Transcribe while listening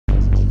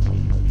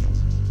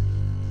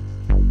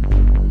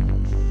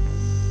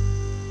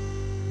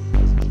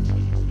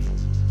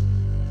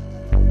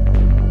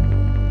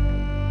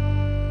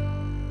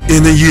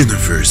In a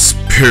universe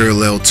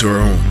parallel to our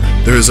own,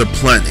 there is a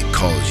planet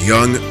called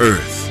Young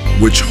Earth,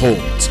 which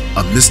holds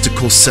a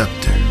mystical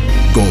scepter,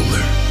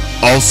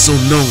 Golur, also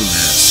known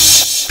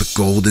as the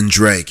Golden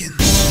Dragon.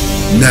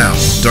 Now,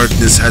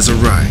 darkness has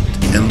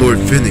arrived, and Lord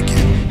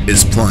Finnegan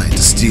is planning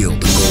to steal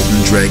the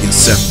Golden Dragon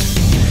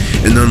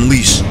scepter and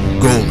unleash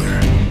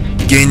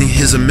Golur, gaining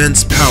his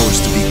immense powers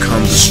to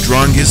become the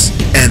strongest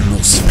and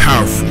most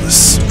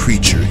powerfulest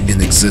creature in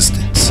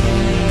existence.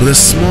 But a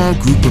small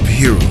group of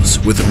heroes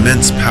with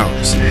immense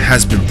powers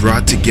has been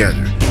brought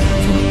together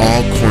from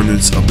all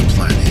corners of the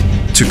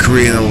planet to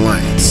create an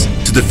alliance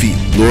to defeat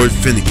Lord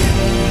Finnegan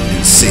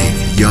and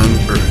save Young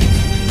Earth.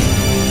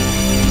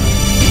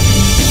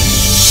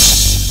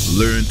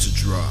 Learn to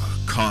draw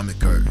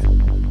comic art,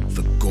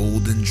 The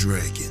Golden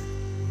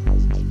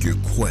Dragon. Your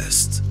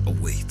quest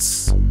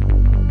awaits.